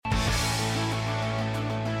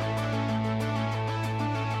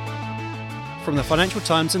From the Financial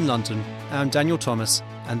Times in London, I'm Daniel Thomas,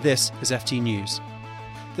 and this is FT News.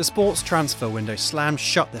 The sports transfer window slammed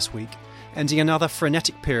shut this week, ending another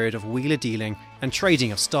frenetic period of wheeler dealing and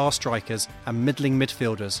trading of star strikers and middling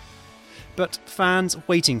midfielders. But fans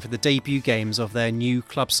waiting for the debut games of their new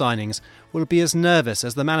club signings will be as nervous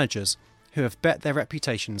as the managers, who have bet their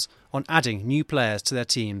reputations on adding new players to their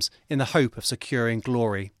teams in the hope of securing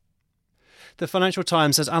glory. The Financial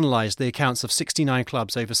Times has analysed the accounts of 69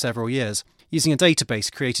 clubs over several years, using a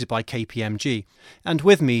database created by KPMG. And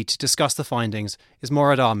with me to discuss the findings is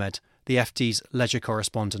Morad Ahmed, the FT's leisure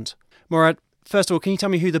correspondent. Morad, first of all, can you tell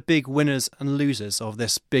me who the big winners and losers of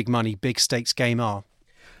this big money, big stakes game are?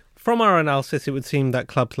 From our analysis, it would seem that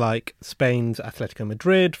clubs like Spain's Atletico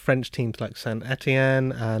Madrid, French teams like Saint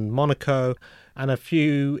Etienne and Monaco, and a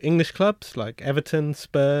few English clubs like Everton,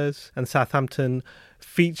 Spurs and Southampton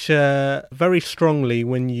feature very strongly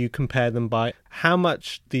when you compare them by how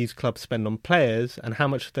much these clubs spend on players and how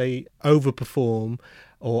much they overperform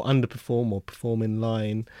or underperform or perform in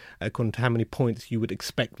line according to how many points you would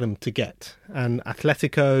expect them to get. And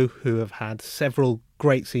Atletico, who have had several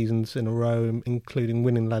great seasons in a row, including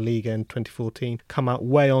winning La Liga in 2014, come out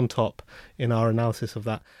way on top in our analysis of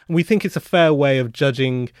that. And we think it's a fair way of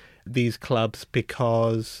judging these clubs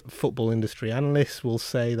because football industry analysts will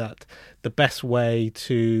say that the best way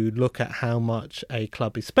to look at how much a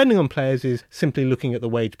club is spending on players is simply looking at the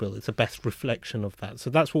wage bill. It's the best reflection of that.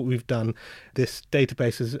 So that's what we've done. This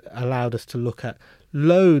database has allowed us to look at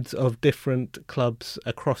loads of different clubs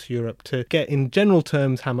across Europe to get in general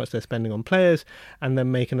terms how much they're spending on players and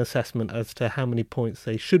then make an assessment as to how many points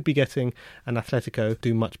they should be getting, and Atletico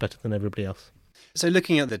do much better than everybody else. So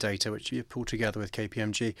looking at the data which you pulled together with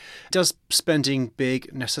KPMG, does spending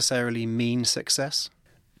big necessarily mean success?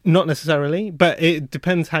 Not necessarily, but it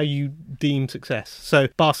depends how you deem success. So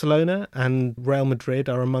Barcelona and Real Madrid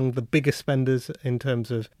are among the biggest spenders in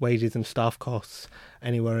terms of wages and staff costs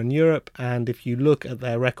anywhere in Europe. And if you look at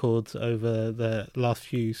their records over the last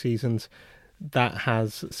few seasons, that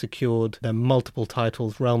has secured them multiple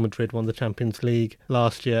titles. Real Madrid won the Champions League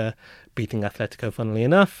last year, beating Atletico, funnily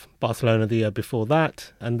enough. Barcelona the year before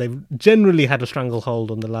that. And they've generally had a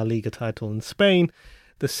stranglehold on the La Liga title in Spain.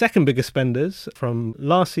 The second biggest spenders from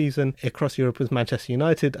last season across Europe was Manchester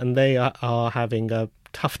United, and they are having a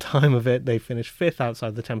tough time of it. They finished fifth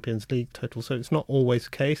outside the Champions League total, so it's not always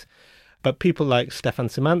the case. But people like Stefan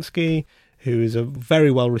Szymanski, who is a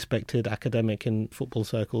very well-respected academic in football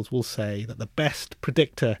circles, will say that the best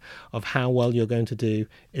predictor of how well you're going to do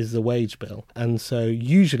is the wage bill. And so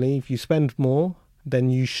usually if you spend more, then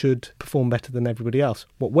you should perform better than everybody else.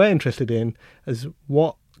 What we're interested in is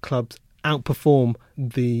what clubs outperform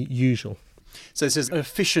the usual. So this is an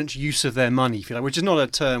efficient use of their money, if you like, which is not a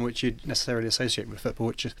term which you'd necessarily associate with football,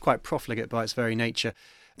 which is quite profligate by its very nature.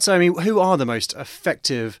 So, I mean, who are the most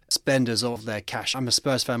effective spenders of their cash? I'm a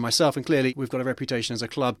Spurs fan myself, and clearly we've got a reputation as a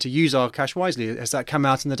club to use our cash wisely. Has that come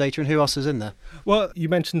out in the data, and who else is in there? Well, you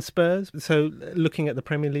mentioned Spurs. So looking at the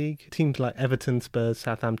Premier League, teams like Everton, Spurs,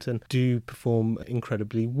 Southampton do perform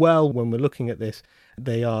incredibly well when we're looking at this.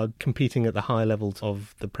 They are competing at the high levels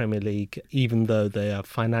of the Premier League, even though they are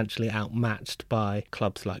financially outmatched by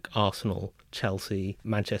clubs like Arsenal, Chelsea,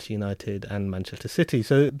 Manchester United and Manchester City.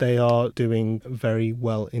 So they are doing very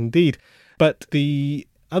well indeed. But the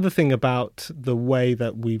other thing about the way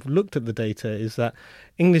that we've looked at the data is that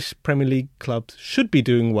English Premier League clubs should be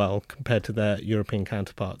doing well compared to their European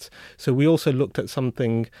counterparts. So we also looked at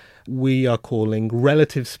something we are calling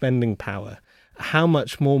relative spending power. How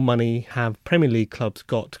much more money have Premier League clubs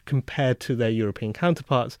got compared to their European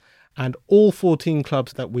counterparts? And all 14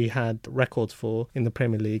 clubs that we had records for in the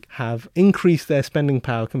Premier League have increased their spending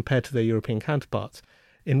power compared to their European counterparts.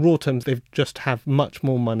 In raw terms, they've just have much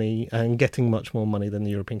more money and getting much more money than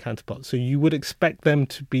the European counterparts. So you would expect them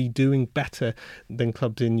to be doing better than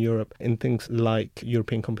clubs in Europe in things like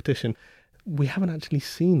European competition. We haven't actually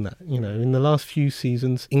seen that. In the last few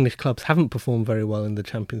seasons, English clubs haven't performed very well in the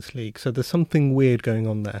Champions League. So there's something weird going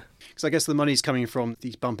on there. Because I guess the money's coming from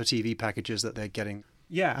these bumper TV packages that they're getting.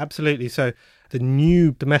 Yeah, absolutely. So the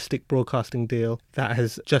new domestic broadcasting deal that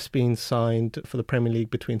has just been signed for the Premier League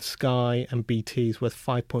between Sky and BT is worth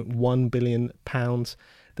 £5.1 billion.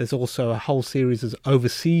 There's also a whole series of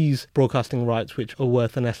overseas broadcasting rights which are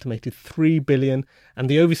worth an estimated $3 billion. And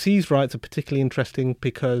the overseas rights are particularly interesting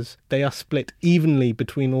because they are split evenly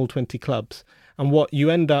between all 20 clubs. And what you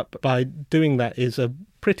end up by doing that is a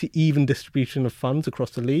pretty even distribution of funds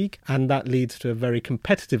across the league, and that leads to a very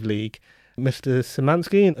competitive league. Mr.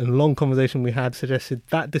 Szymanski, in a long conversation we had, suggested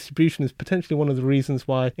that distribution is potentially one of the reasons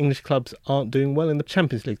why English clubs aren't doing well in the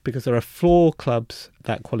Champions League, because there are 4 clubs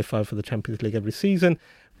that qualify for the Champions League every season,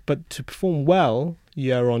 But to perform well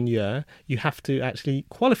year on year, you have to actually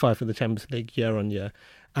qualify for the Champions League year on year.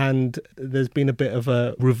 And there's been a bit of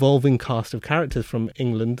a revolving cast of characters from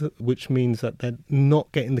England, which means that they're not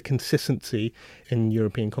getting the consistency in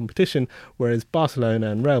European competition, whereas Barcelona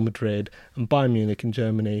and Real Madrid and Bayern Munich in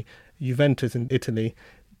Germany, Juventus in Italy,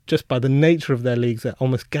 just by the nature of their leagues, they're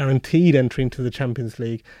almost guaranteed entry into the Champions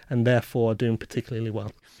League and therefore are doing particularly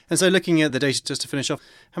well. And so looking at the data, just to finish off,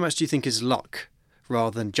 how much do you think is luck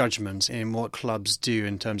rather than judgment in what clubs do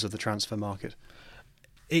in terms of the transfer market?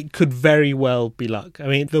 It could very well be luck. I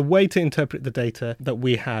mean, the way to interpret the data that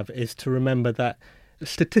we have is to remember that,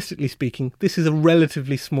 statistically speaking, this is a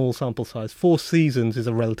relatively small sample size. 4 seasons is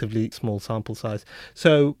a relatively small sample size.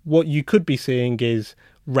 So what you could be seeing is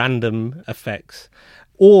random effects.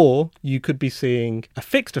 Or you could be seeing a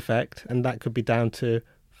fixed effect, and that could be down to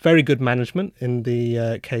very good management. In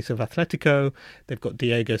the case of Atletico, they've got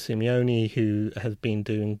Diego Simeone, who has been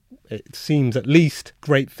doing, it seems at least,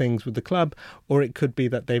 great things with the club. Or it could be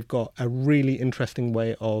that they've got a really interesting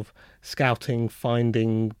way of scouting,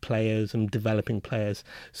 finding players and developing players.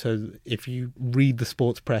 So if you read the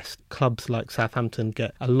sports press, clubs like Southampton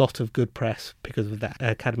get a lot of good press because of their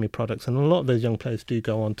academy products, and a lot of those young players do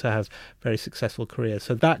go on to have very successful careers.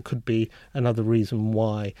 So that could be another reason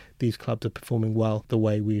why these clubs are performing well the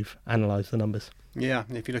way we've analysed the numbers. Yeah,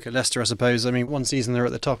 if you look at Leicester, I suppose, I mean, one season they're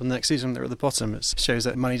at the top and the next season they're at the bottom. It shows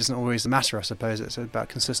that money doesn't always matter, I suppose. It's about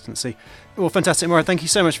consistency. Well, fantastic, Maura. Thank you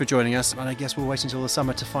so much for joining us. And I guess we'll wait until the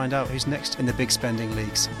summer to find out who's next in the big spending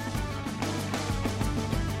leagues.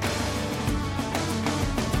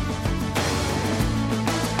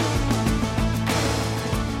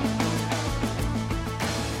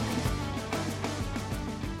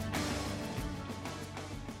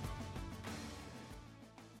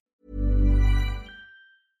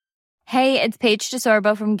 Hey, it's Paige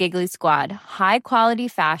DeSorbo from Giggly Squad. High quality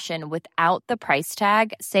fashion without the price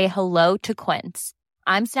tag. Say hello to Quince.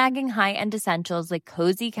 I'm snagging high-end essentials like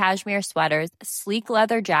cozy cashmere sweaters, sleek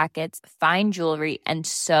leather jackets, fine jewelry, and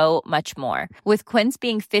so much more. With Quince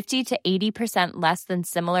being 50 to 80% less than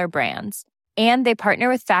similar brands. And they partner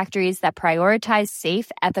with factories that prioritize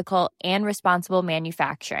safe, ethical, and responsible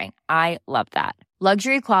manufacturing. I love that.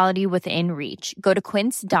 Luxury quality within reach. Go to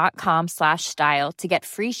quince.com/style to get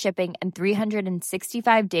free shipping and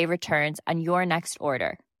 365-day returns on your next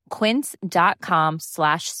order.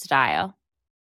 Quince.com/style.